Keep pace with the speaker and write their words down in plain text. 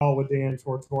with Dan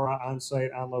Tortora on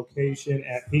site on location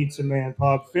at Pizza Man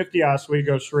Pub, 50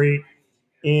 Oswego Street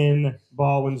in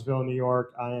Baldwinsville, New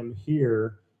York. I am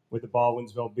here with the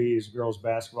Baldwinsville Bees girls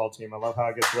basketball team. I love how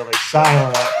it gets really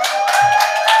silent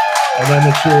and then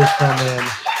the cheers come in.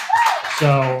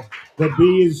 So the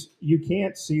Bees, you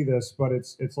can't see this, but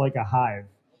it's like a hive.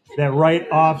 That right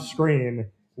off screen,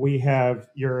 we have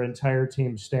your entire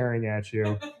team staring at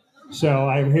you. So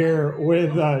I'm here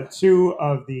with two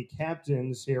of the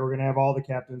captains here. We're going to have all the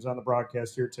captains on the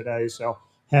broadcast here today. So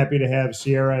happy to have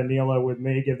Sierra and Nela with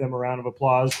me. Give them a round of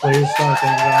applause, please. Start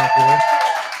things off here.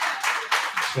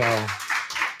 So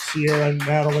Sierra and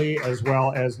Natoli, as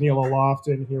well as Nela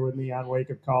Loftin, here with me on Wake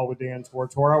Up Call with Dan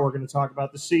Tortora. We're going to talk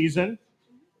about the season,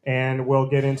 and we'll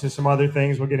get into some other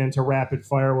things. We'll get into rapid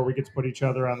fire, where we get to put each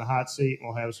other on the hot seat, and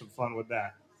we'll have some fun with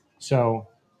that. So,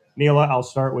 Nela, I'll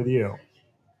start with you.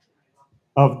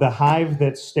 Of the hive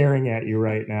that's staring at you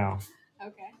right now,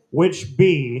 okay, which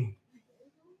bee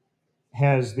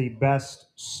has the best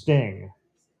sting?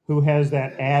 Who has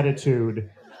that attitude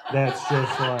that's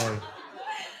just like...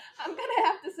 I'm gonna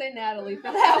have to say Natoli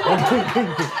for that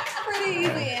one. Pretty easy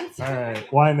answer. All right.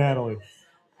 Why Natoli?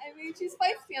 I mean, she's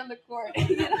feisty on the court. She's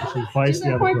feisty She's a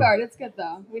on the point court. guard. It's good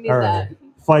though. We need All that. right.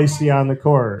 Feisty on the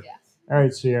court. Yes. All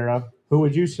right, Sierra. Who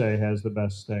would you say has the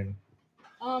best sting?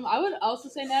 I would also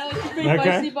say Natalie. She's pretty Okay.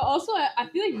 feisty, but also I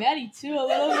feel like Maddie too a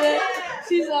little bit.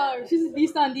 She's a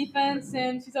beast on defense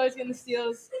and she's always getting the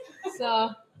steals. So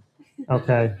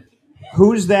Okay.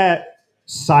 Who's that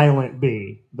silent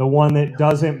bee? The one that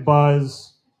doesn't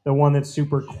buzz, the one that's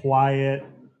super quiet,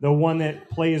 the one that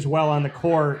plays well on the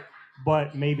court,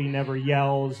 but maybe never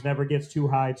yells, never gets too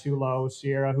high, too low.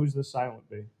 Sierra, who's the silent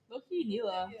bee? low-key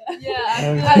Nela. Yeah, I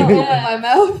feel I don't like, open my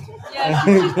mouth. Yeah,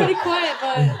 she's pretty quiet,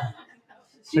 but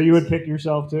So you would pick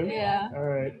yourself too? Yeah. All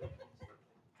right.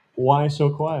 Why so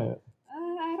quiet?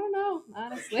 I don't know,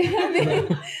 honestly. I mean,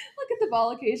 look at the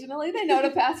ball occasionally. They know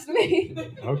to pass to me.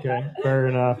 Okay, fair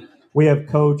enough. We have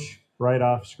Coach right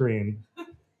off screen,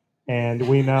 and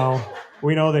we know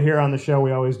that here on the show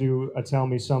we always do a tell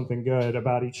me something good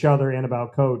about each other and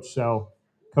about Coach. So,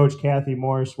 Coach Kathy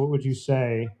Morse, what would you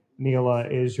say, Nela,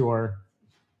 is your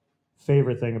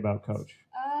favorite thing about Coach?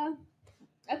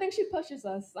 I think she pushes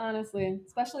us, honestly,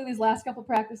 especially these last couple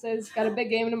practices. Got a big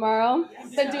game tomorrow.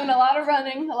 Been doing a lot of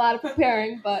running, a lot of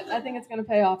preparing, but I think it's going to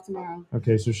pay off tomorrow.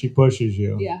 Okay, so she pushes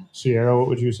you. Yeah. Sierra, what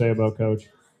would you say about Coach?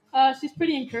 she's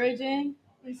pretty encouraging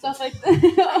and stuff like that.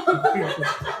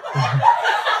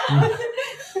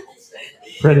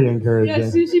 Pretty encouraging.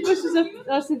 Yeah, she pushes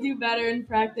us to do better in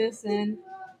practice, and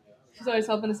she's always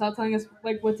helping us out, telling us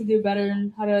like what to do better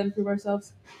and how to improve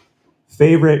ourselves.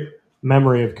 Favorite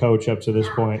memory of Coach up to this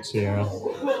point, Sierra?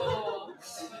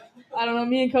 I don't know.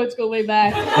 Me and Coach go way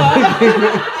back, but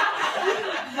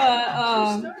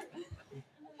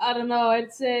I don't know.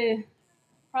 I'd say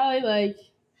probably like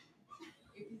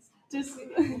just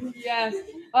yeah.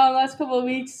 Last couple of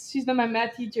weeks, she's been my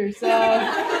math teacher, so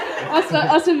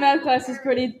us in math class is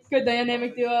pretty good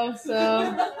dynamic duo. So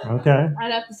Okay.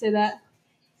 I'd have to say that.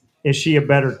 Is she a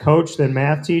better coach than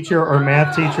math teacher or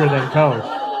math teacher than coach?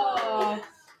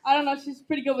 I don't know. She's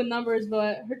pretty good with numbers,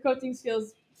 but her coaching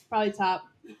skills probably top.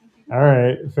 All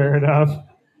right, fair enough.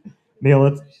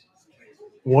 Neil,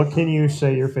 what can you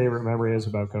say your favorite memory is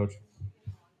about Coach?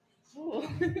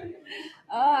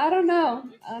 I don't know,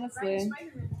 honestly.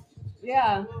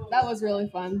 Yeah, that was really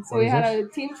fun. So we had a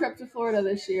team trip to Florida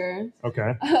this year.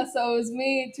 Okay. So it was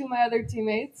me, two of my other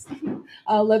teammates,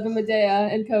 Liv and Medea,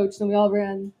 and Coach, and we all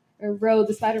rode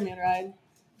the Spider-Man ride.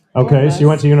 Okay, so you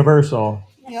went to Universal.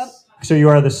 Yep. So you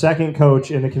are the second coach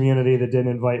in the community that didn't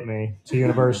invite me to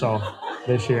Universal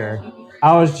this year.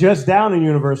 I was just down in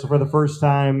Universal for the first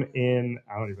time in,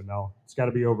 I don't even know, it's got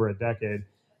to be over a decade.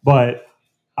 But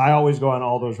I always go on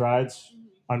all those rides.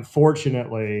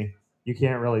 Unfortunately, you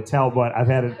can't really tell, but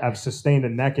I've sustained a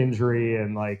neck injury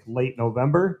in like late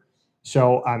November.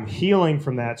 So I'm healing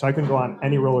from that, so I can go on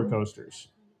any roller coasters.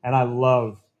 And I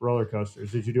love roller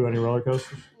coasters. Did you do any roller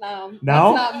coasters? No?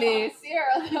 No? That's not me.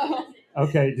 Sierra, though.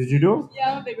 Okay, did you do them?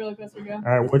 Yeah, I'm a big roller coaster guy. All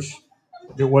right,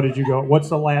 what did you go? What's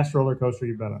the last roller coaster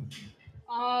you've been on?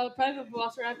 Probably the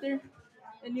Velociraptor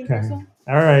in Universal. Okay.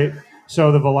 All right.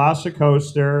 So the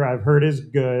Velocicoaster, I've heard, is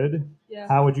good. Yeah.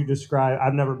 How would you describe?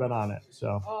 I've never been on it,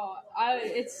 so.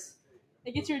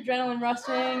 It gets your adrenaline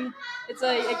rushing. It's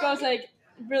like it goes like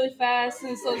really fast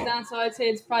and it slows down. So I'd say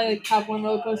it's probably like top one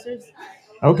roller coasters.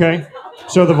 Okay.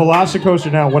 So the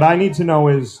Velocicoaster. Now, what I need to know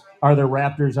is, are there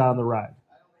raptors on the ride?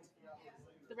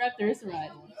 The Raptor is a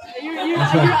ride.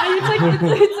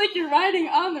 It's like you're riding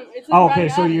on the. It's like okay.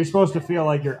 So you're supposed to feel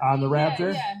like you're on the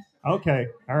Raptor. Yeah. Okay.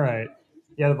 All right.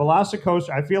 Yeah, the Velocicoaster.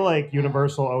 I feel like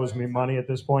Universal owes me money at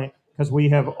this point because we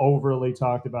have overly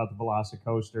talked about the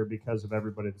Velocicoaster because of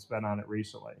everybody that's been on it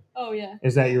recently. Oh yeah.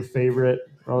 Is that your favorite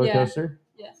roller Yeah. coaster?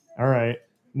 Yeah. All right,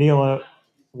 Nela,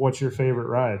 what's your favorite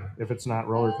ride if it's not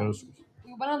roller coasters?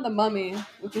 We went on the Mummy,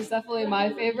 which is definitely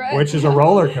my favorite. Which is a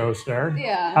roller coaster.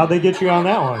 Yeah. How'd they get you on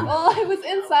that one? Well, I was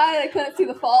inside. I couldn't see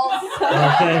the falls. So.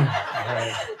 Okay. All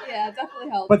right. Yeah, it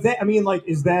definitely helped. But that, I mean, like,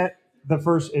 is that the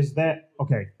first? Is that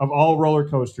okay? Of all roller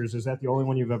coasters, is that the only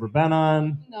one you've ever been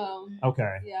on? No.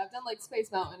 Okay. Yeah, I've done like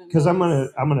Space Mountain. Because I'm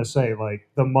gonna say like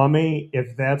the Mummy.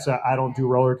 If that's I don't do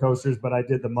roller coasters, but I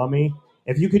did the Mummy.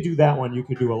 If you could do that one, you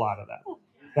could do a lot of that.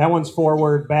 That one's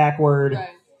forward, backward. Right.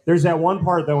 There's that one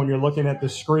part though when you're looking at the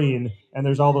screen and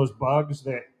there's all those bugs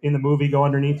that in the movie go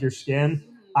underneath your skin.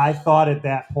 I thought at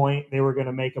that point they were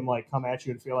gonna make them like come at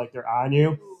you and feel like they're on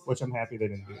you, which I'm happy they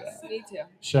didn't do that. Me too.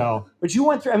 So, but you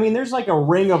went through. I mean, there's like a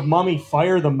ring of Mummy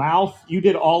fire the mouth. You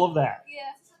did all of that,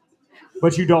 Yeah.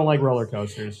 but you don't like roller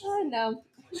coasters. No.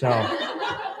 So,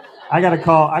 I gotta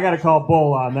call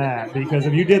Bull on that because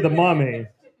if you did the Mummy,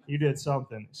 you did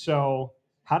something. So,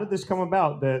 how did this come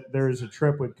about that there is a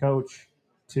trip with Coach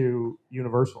to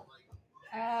Universal?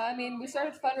 I mean, we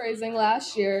started fundraising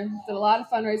last year. Did a lot of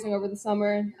fundraising over the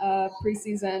summer,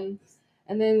 preseason,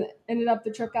 and then ended up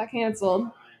the trip got canceled,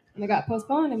 and it got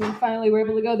postponed, and we finally were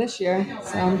able to go this year.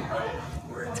 So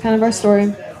it's kind of our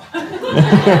story.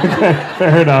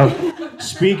 Fair enough.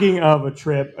 Speaking of a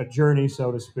trip, a journey,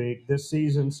 so to speak, this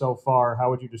season so far, how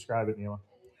would you describe it, Nela?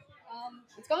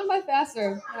 It's gone by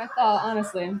faster than I thought,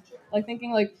 honestly. Like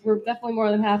thinking like we're definitely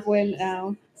more than halfway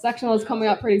now. Sectional is coming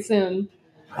up pretty soon.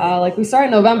 Like we start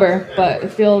in November, but it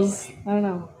feels, I don't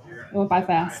know, it went by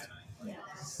fast.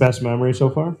 Best memory so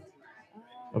far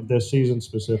of this season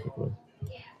specifically?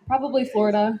 Probably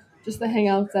Florida. Just the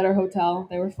hangouts at our hotel.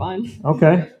 They were fun.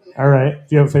 Okay. All right.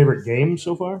 Do you have a favorite game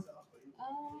so far?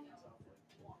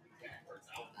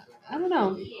 I don't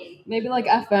know. Maybe like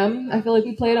FM. I feel like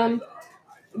we played them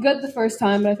good the first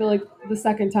time, but I feel like the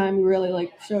second time we really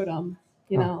like showed them.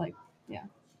 You know, like yeah.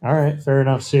 All right. Fair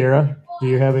enough. Sierra, do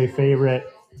you have a favorite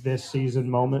this season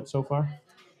moment so far?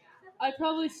 I'd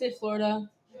probably say Florida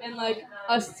and like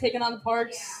us taking on the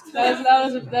parks. That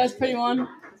was pretty one.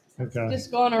 Okay.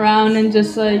 Just going around and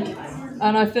just like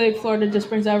I don't know. I feel like Florida just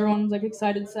brings everyone's like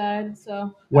excited side.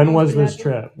 So When was everyone's this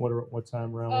pretty happy. trip? What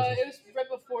time around was it? It was right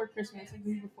before Christmas, like the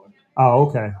week before. Oh,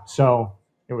 okay. So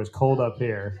it was cold up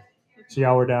here. So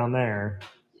y'all were down there.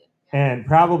 And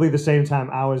probably the same time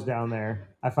I was down there.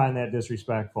 I find that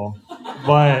disrespectful.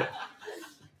 But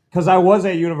because I was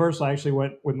at Universal, I actually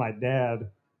went with my dad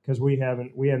because we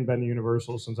hadn't been to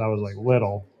Universal since I was like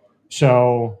little.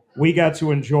 So we got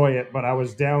to enjoy it, but I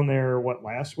was down there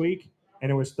last week,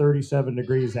 and it was 37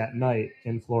 degrees at night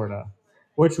in Florida,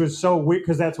 which was so weird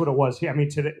because that's what it was here. I mean,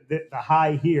 today, the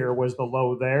high here was the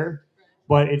low there,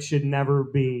 but it should never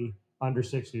be under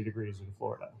 60 degrees in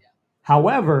Florida.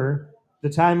 However, the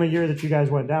time of year that you guys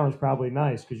went down was probably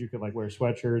nice because you could like wear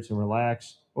sweatshirts and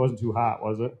relax. It wasn't too hot,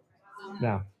 was it?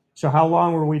 No. So how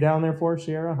long were we down there for,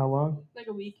 Sierra? How long? Like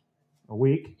a week. A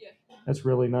week? Yeah. That's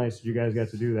really nice. You guys got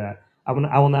to do that. I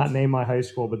will not name my high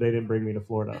school, but they didn't bring me to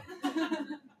Florida.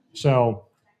 So,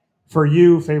 for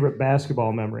you, favorite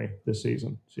basketball memory this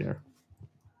season, Sierra?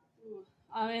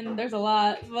 I mean, there's a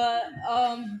lot, but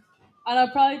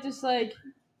I'd probably just like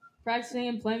practicing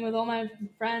and playing with all my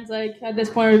friends. Like at this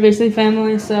point, we're basically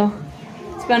family, so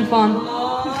it's been fun.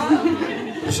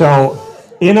 So,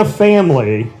 in a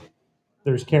family,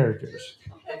 there's characters.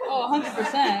 Oh,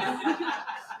 100%.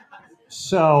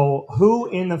 So, who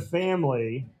in the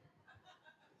family,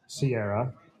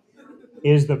 Sierra,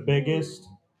 is the biggest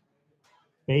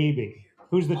baby?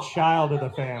 Who's the child of the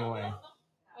family?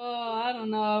 Oh, I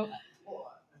don't know.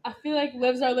 I feel like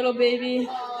Liv's our little baby.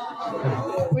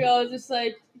 We all just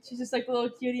like, she's just like the little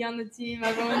cutie on the team.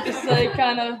 Everyone just like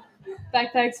kind of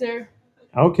backpacks her.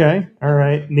 Okay, all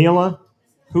right. Nela,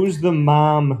 who's the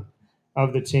mom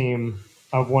of the team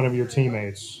of one of your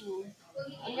teammates?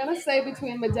 I'm gonna say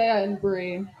between Medea and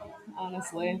Bree,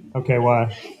 honestly. Okay,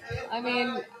 why? I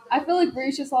mean, I feel like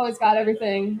Bree's just always got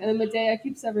everything, and then Medea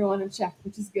keeps everyone in check,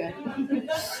 which is good.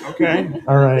 Okay,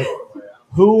 all right.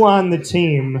 Who on the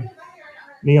team,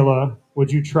 Nela,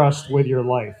 would you trust with your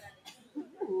life?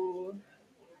 Ooh.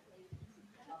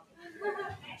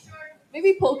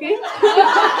 Maybe Pulky.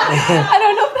 I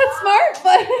don't know if that's smart,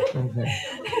 but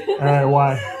Okay. All right,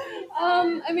 why?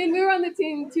 I mean, we were on the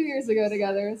team 2 years ago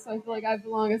together, so I feel like I have the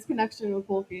longest connection with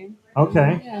Pulky.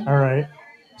 Okay, Yeah. all right.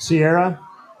 Sierra,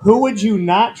 who would you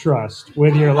not trust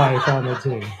with your life on the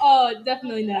team? Oh,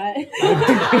 definitely not.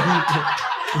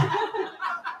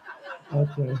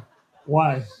 Okay.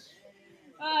 Why?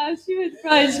 She would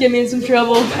probably just get me in some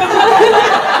trouble. All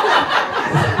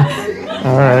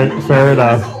right, fair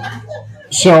enough.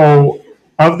 So,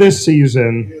 of this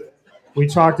season, we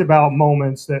talked about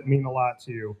moments that mean a lot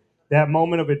to you. That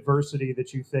moment of adversity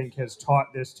that you think has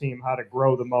taught this team how to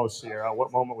grow the most, Sierra,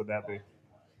 what moment would that be?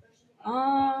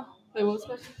 Wait, what was the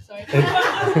question? Sorry.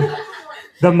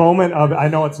 The moment of, I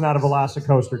know it's not a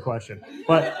Velocicoaster question,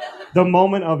 but the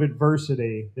moment of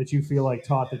adversity that you feel like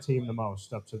taught the team the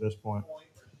most up to this point.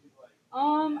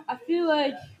 I feel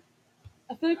like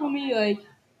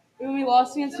when we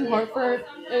lost against New Hartford,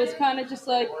 it was kind of just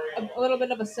like a little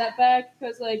bit of a setback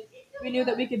because like we knew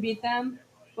that we could beat them,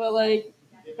 but like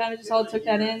kind of just all took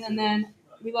that in, and then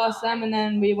we lost them, and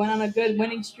then we went on a good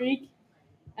winning streak,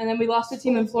 and then we lost a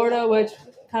team in Florida, which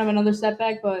kind of another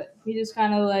setback, but we just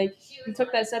kind of like we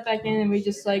took that setback in and we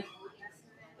just like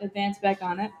advanced back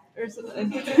on it or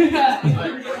something.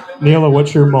 Nela,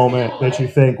 what's your moment that you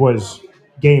think was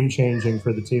game changing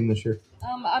for the team this year?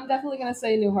 I'm definitely gonna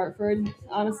say New Hartford.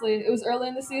 Honestly, it was early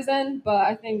in the season, but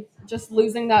I think just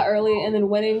losing that early and then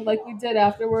winning like we did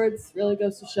afterwards really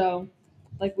goes to show,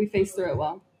 like we faced through it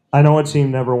well. I know a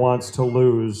team never wants to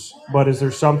lose, but is there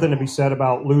something to be said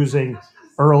about losing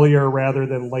earlier rather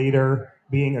than later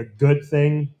being a good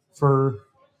thing for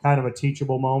kind of a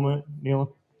teachable moment, Neela?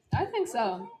 I think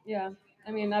so. Yeah.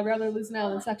 I mean, I'd rather lose now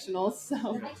than sectionals,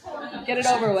 so get it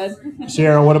over with.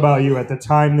 Sierra, what about you? At the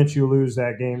time that you lose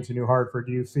that game to New Hartford,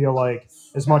 do you feel like,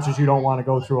 as much as you don't want to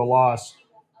go through a loss,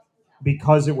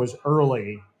 because it was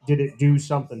early, did it do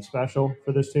something special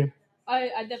for this team?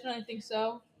 I definitely think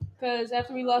so. Because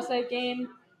after we lost that game,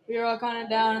 we were all kind of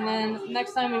down. And then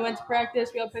next time we went to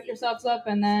practice, we all picked ourselves up.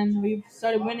 And then we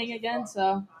started winning again.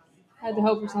 So I had to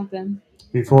hope for something.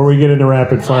 Before we get into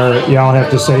rapid fire, y'all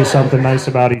have to say something nice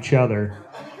about each other.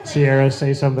 Sierra,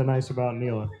 say something nice about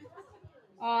Neela.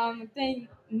 I think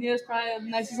Neil's probably the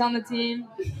nicest on the team.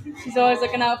 She's always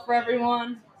looking out for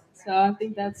everyone. So I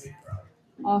think that's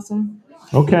awesome.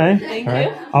 Okay. Thank All right.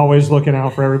 you. Always looking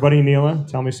out for everybody. Neela,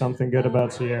 tell me something good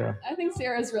about Sierra. I think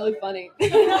Sierra's really funny. You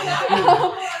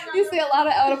say a lot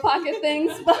of out of pocket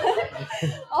things, but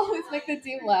always make the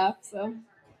team laugh. So,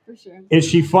 for sure. Is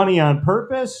she funny on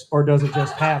purpose or does it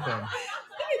just happen? I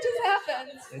think it just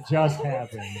happens. It just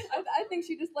happens. I think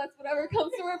she just lets whatever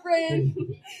comes to her brain.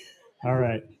 All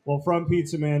right. Well, from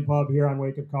Pizza Man Pub here on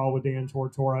Wake Up Call with Dan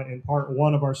Tortora in part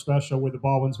one of our special with the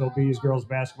Baldwinsville Bees girls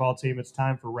basketball team, it's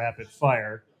time for rapid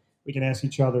fire. We can ask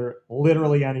each other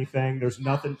literally anything. There's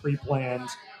nothing pre-planned.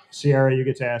 Sierra, you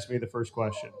get to ask me the first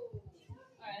question.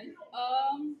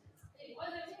 All right.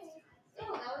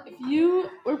 If you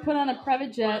were put on a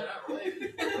private jet,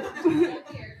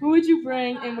 who would you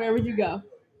bring and where would you go?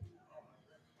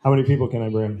 How many people can I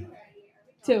bring?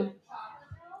 2.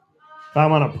 If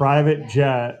I'm on a private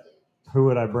jet, who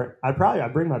would I bring? I'd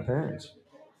bring my parents.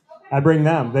 I bring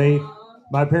them.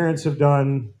 My parents have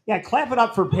done. Yeah, clap it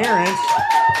up for parents.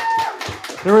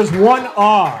 There was one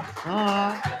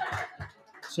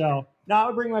So no, I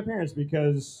would bring my parents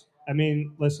because I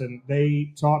mean, listen,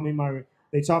 they taught me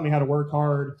how to work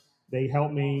hard. They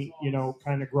helped me,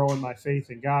 kind of grow in my faith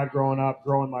in God growing up,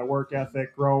 grow in my work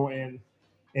ethic, grow in,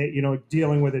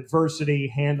 dealing with adversity,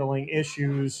 handling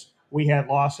issues. We had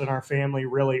loss in our family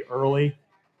really early.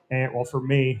 And well, for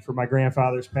my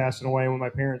grandfather's passing away when my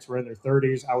parents were in their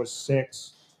 30s, I was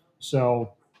 6.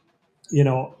 So,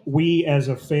 we as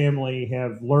a family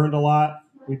have learned a lot.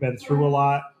 We've been through a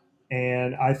lot.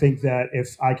 And I think that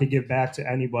if I could give back to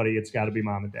anybody, it's got to be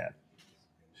mom and dad.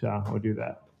 So I would do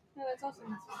that. Yeah, that's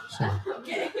awesome. So.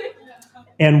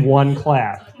 And one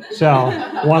clap. So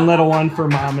one little one for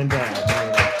mom and dad.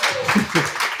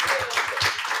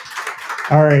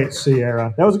 All right,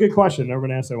 Sierra. That was a good question. Never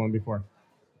been asked that one before.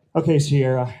 Okay,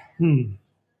 Sierra.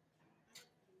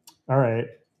 All right.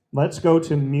 Let's go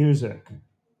to music.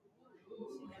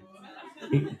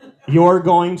 You're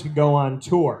going to go on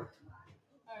tour.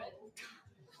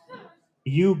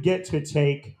 You get to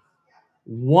take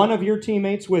one of your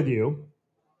teammates with you,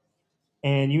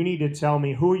 and you need to tell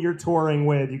me who you're touring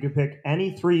with. You can pick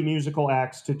any 3 musical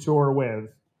acts to tour with,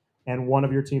 and one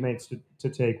of your teammates to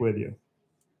take with you.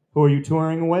 Who are you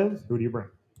touring with? Who do you bring?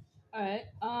 All right.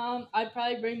 I'd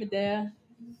probably bring Medea,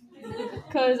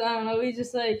 cause I don't know. We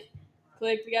just like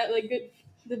clicked. We got like good.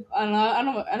 I don't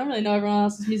know. I don't really know everyone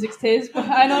else's music taste, but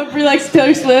I know everybody likes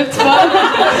Taylor Swift.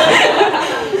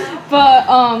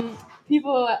 But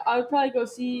people I would probably go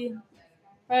see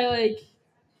probably like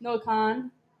Noah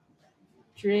Khan,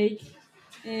 Drake,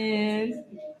 and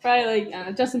probably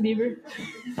like Justin Bieber.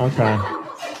 Okay.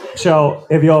 So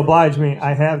if you'll oblige me,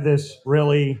 I have this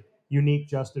really unique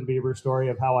Justin Bieber story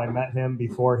of how I met him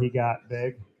before he got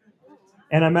big.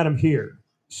 And I met him here.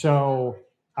 So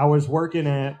I was working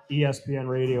at ESPN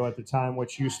Radio at the time,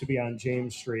 which used to be on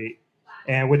James Street,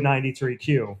 and with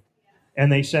 93Q. And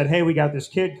they said, hey, we got this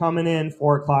kid coming in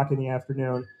 4 o'clock in the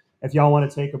afternoon. If y'all want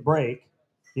to take a break,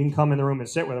 you can come in the room and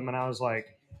sit with him. And I was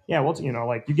like, yeah, well,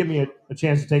 like you give me a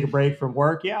chance to take a break from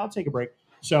work. Yeah, I'll take a break.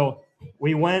 So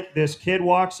we went, this kid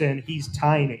walks in, he's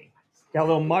tiny. Got a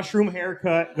little mushroom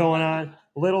haircut going on,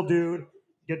 little dude,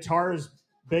 guitar's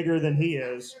bigger than he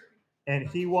is. And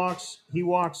he walks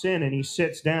in and he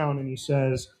sits down and he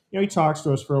says, he talks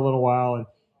to us for a little while and,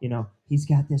 he's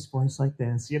got this voice like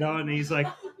this, and he's like,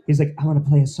 I want to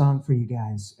play a song for you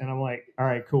guys. And I'm like, all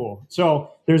right, cool.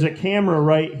 So there's a camera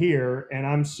right here and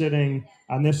I'm sitting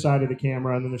on this side of the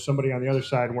camera and then there's somebody on the other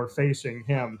side and we're facing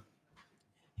him.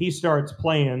 He starts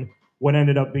playing what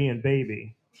ended up being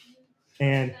Baby.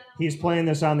 And he's playing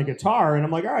this on the guitar and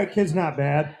I'm like, all right, kid's not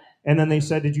bad. And then they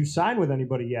said, did you sign with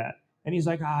anybody yet? And he's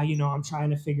like, I'm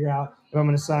trying to figure out if I'm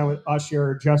going to sign with Usher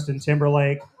or Justin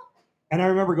Timberlake. And I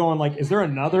remember going like, is there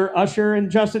another Usher and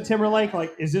Justin Timberlake?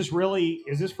 Like, is this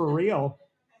for real?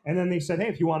 And then they said, hey,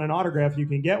 if you want an autograph, you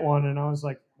can get one. And I was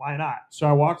like, why not? So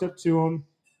I walked up to him.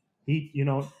 He,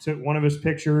 took one of his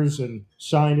pictures and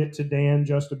signed it to Dan,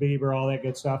 Justin Bieber, all that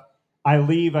good stuff. I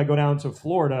leave. I go down to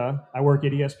Florida. I work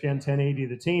at ESPN 1080,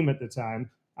 the team at the time.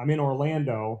 I'm in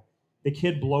Orlando. The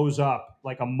kid blows up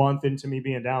like a month into me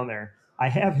being down there. I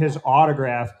have his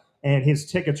autograph, and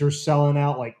his tickets are selling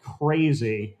out like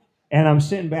crazy. And I'm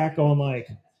sitting back going like,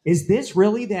 is this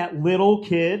really that little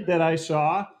kid that I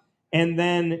saw? And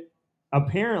then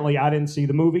apparently I didn't see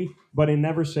the movie, but in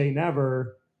Never Say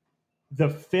Never, the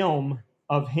film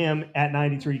of him at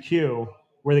 93Q,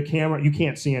 where the camera, you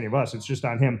can't see any of us, it's just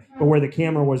on him, but where the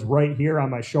camera was right here on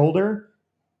my shoulder,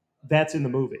 that's in the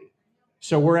movie.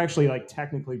 So we're actually like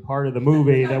technically part of the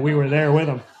movie that we were there with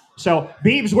him. So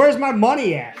Beebs, where's my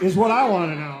money at is what I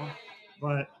want to know.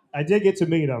 But I did get to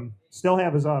meet him, still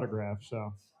have his autograph.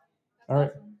 So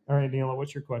all right, Nela,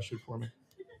 what's your question for me?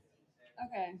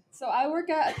 Okay, so I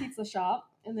work at a pizza shop,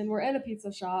 and then we're in a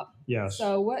pizza shop. Yes.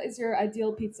 So what is your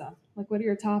ideal pizza? Like, what are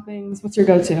your toppings? What's your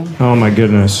go-to? Oh, my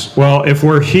goodness. Well, if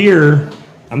we're here,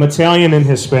 I'm Italian and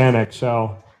Hispanic,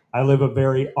 so I live a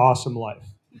very awesome life.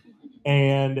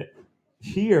 And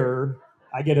here,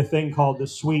 I get a thing called the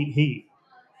Sweet Heat,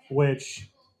 which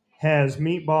has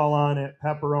meatball on it,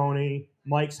 pepperoni,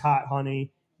 Mike's Hot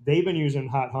Honey. They've been using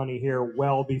hot honey here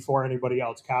well before anybody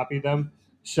else copied them.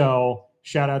 So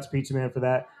shout out to Pizza Man for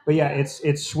that. But yeah,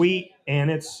 it's sweet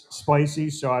and it's spicy.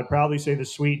 So I'd probably say the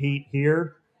Sweet Heat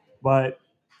here. But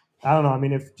I don't know. I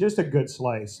mean, if just a good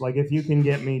slice, like if you can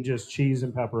get me just cheese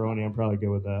and pepperoni, I'm probably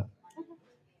good with that.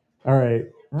 All right,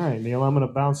 Neil, I'm going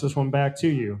to bounce this one back to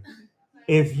you.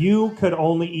 If you could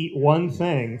only eat one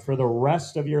thing for the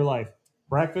rest of your life,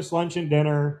 breakfast, lunch, and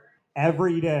dinner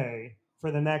every day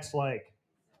for the next like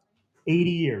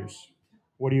 80 years,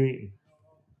 what are you eating?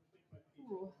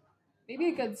 Ooh, maybe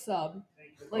a good sub,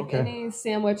 like Okay. any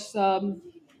sandwich sub.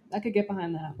 I could get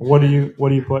behind that. What are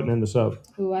you putting in the sub?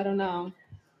 Ooh, I don't know.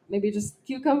 Maybe just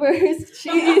cucumbers,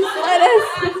 cheese,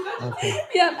 lettuce. Okay.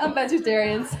 Yeah, I'm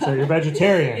vegetarian. So you're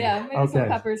vegetarian. Yeah, maybe some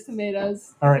peppers,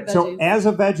 tomatoes. All right. So veggies. as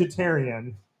a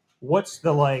vegetarian, what's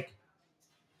the like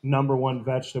number one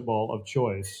vegetable of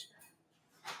choice?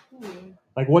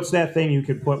 Like what's that thing you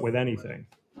could put with anything?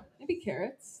 Maybe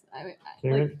carrots.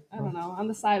 Carrot? I don't know. On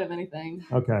the side of anything.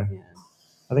 Okay. Yeah.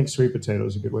 I think sweet potato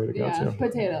is a good way to go too.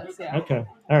 Potatoes. Yeah. Okay.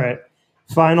 All right.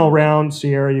 Final round,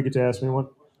 Sierra. You get to ask me one.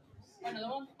 Another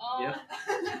one? Yeah.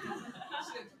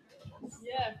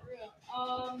 Yeah, for real.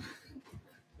 All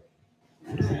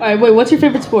right, wait. What's your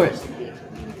favorite sport?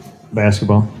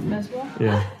 Basketball. Basketball.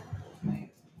 Yeah.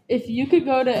 If you could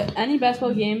go to any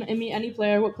basketball game and meet any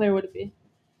player, what player would it be?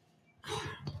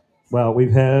 Well,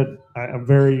 I'm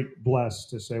very blessed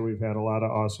to say we've had a lot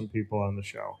of awesome people on the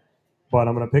show. But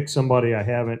I'm going to pick somebody I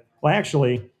haven't. Well,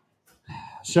 actually,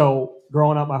 so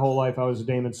growing up my whole life, I was a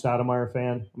Damon Stoudemire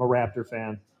fan. I'm a Raptor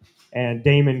fan. And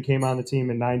Damon came on the team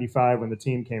in 95 when the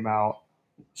team came out.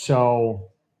 So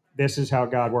this is how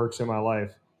God works in my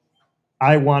life.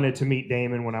 I wanted to meet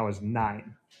Damon when I was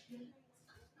 9.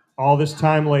 All this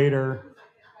time later,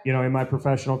 in my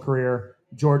professional career,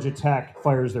 Georgia Tech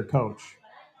fires their coach.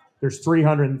 There's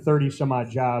 330 some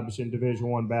odd jobs in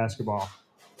Division I basketball.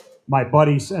 My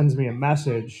buddy sends me a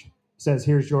message, says,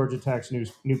 here's Georgia Tech's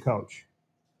new coach,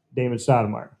 Damon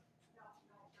Stoudemire.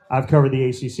 I've covered the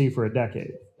ACC for a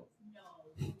decade.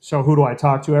 So who do I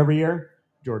talk to every year?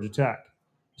 Georgia Tech.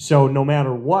 So no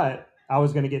matter what, I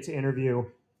was going to get to interview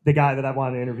the guy that I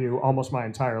wanted to interview almost my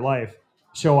entire life.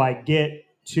 So I get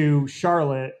to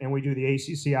Charlotte and we do the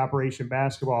ACC Operation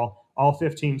Basketball. All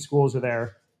 15 schools are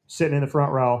there. sitting in the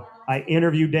front row. I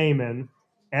interview Damon.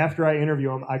 After I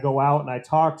interview him, I go out and I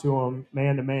talk to him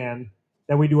man to man.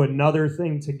 Then we do another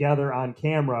thing together on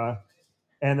camera.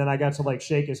 And then I got to like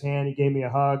shake his hand. He gave me a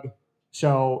hug.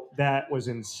 So that was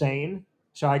insane.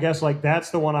 So I guess like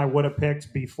that's the one I would have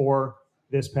picked before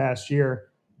this past year.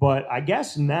 But I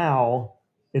guess now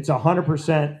it's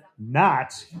 100%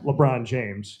 not LeBron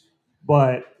James.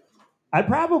 But I'd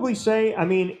probably say, I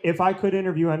mean, if I could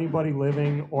interview anybody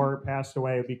living or passed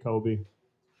away, it'd be Kobe.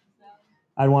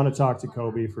 I'd want to talk to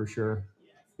Kobe for sure.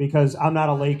 Because I'm not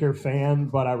a Laker fan,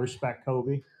 but I respect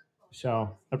Kobe.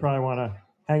 So I'd probably want to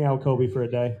hang out with Kobe for a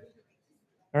day.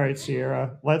 All right,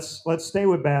 Sierra, let's stay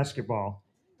with basketball.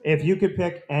 If you could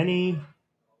pick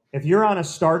if you're on a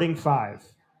starting five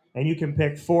and you can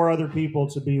pick 4 other people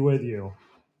to be with you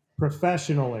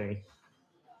professionally,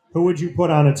 who would you put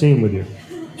on a team with you?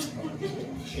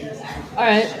 All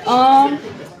right.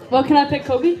 Well, can I pick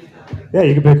Kobe? Yeah,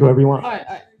 you can pick whoever you want. All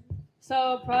right.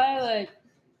 So probably like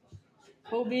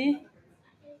Kobe,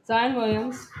 Zion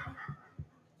Williams,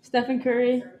 Stephen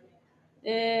Curry,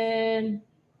 and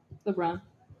LeBron.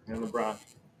 And LeBron.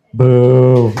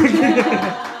 Boo.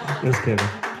 Just kidding.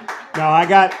 No, I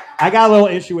got a little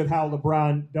issue with how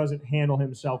LeBron doesn't handle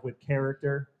himself with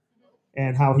character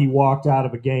and how he walked out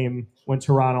of a game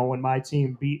when my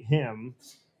team beat him.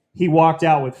 He walked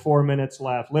out with 4 minutes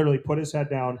left, literally put his head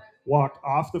down, walked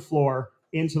off the floor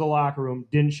into the locker room,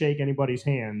 didn't shake anybody's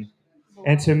hand.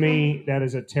 And to me, that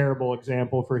is a terrible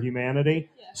example for humanity.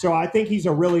 So I think he's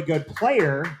a really good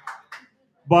player,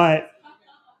 but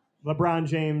LeBron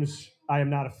James, I am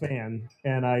not a fan.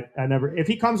 And I never, if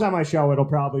he comes on my show, it'll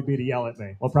probably be to yell at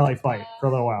me. We'll probably fight for a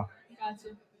little while. Gotcha.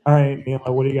 All right,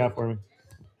 Nela, what do you got for me?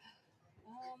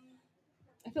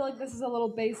 I feel like this is a little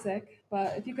basic,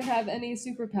 but if you could have any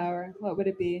superpower, what would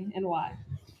it be and why?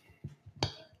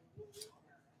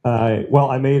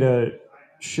 Well, I made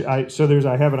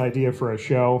I have an idea for a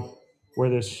show where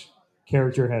this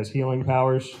character has healing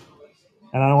powers,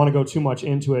 and I don't want to go too much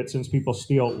into it since people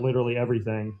steal literally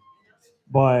everything.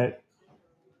 But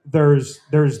there's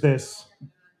this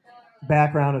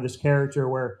background of this character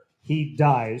where he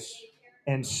dies,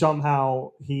 and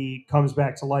somehow he comes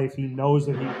back to life. He knows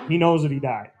that he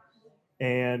died,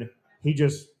 and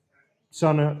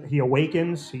he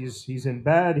awakens. He's in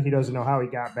bed. He doesn't know how he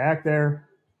got back there.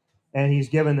 And he's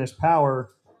given this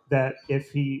power that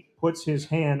if he puts his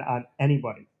hand on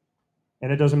anybody,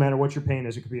 and it doesn't matter what your pain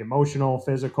is, it could be emotional,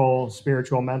 physical,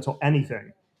 spiritual, mental,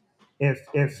 anything.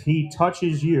 If he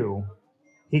touches you,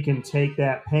 he can take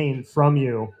that pain from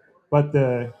you. But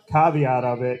the caveat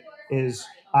of it is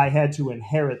I had to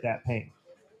inherit that pain.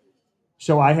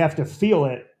 So I have to feel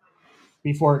it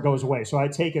before it goes away. So I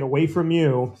take it away from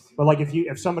you. But like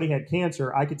if somebody had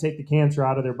cancer, I could take the cancer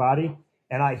out of their body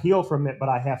and I heal from it, but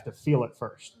I have to feel it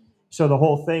first. So the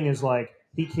whole thing is like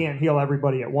he can't heal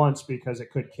everybody at once because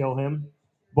it could kill him.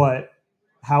 But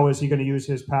how is he going to use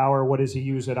his power? What does he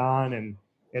use it on? And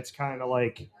it's kind of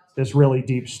like this really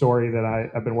deep story that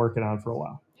I've been working on for a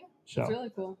while. So It's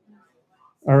really cool.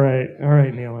 all right,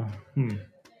 Nela.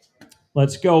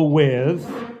 Let's go with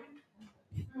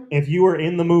if you were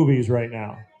in the movies right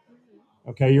now.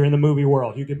 Okay, you're in the movie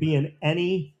world. You could be in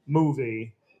any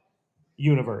movie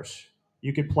universe.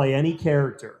 You could play any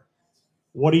character.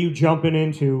 What are you jumping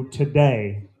into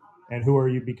today, and who are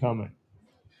you becoming?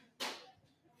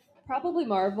 Probably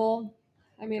Marvel.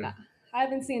 I mean, I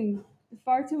haven't seen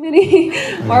far too many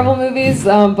Marvel movies,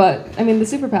 but I mean, the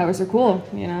superpowers are cool,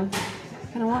 you know?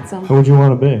 Kind of want some. Who would you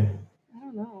want to be? I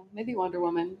don't know. Maybe Wonder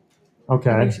Woman. I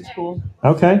Okay. think she's cool.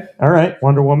 Okay. All right.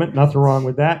 Wonder Woman. Nothing wrong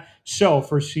with that. So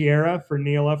for Sierra, for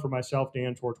Nela, for myself,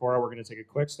 Dan Tortora, we're going to take a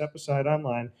quick step aside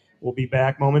online. We'll be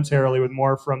back momentarily with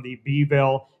more from the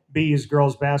Beeville Bees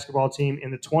girls basketball team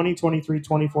in the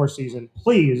 2023-24 season.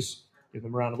 Please give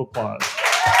them a round of applause.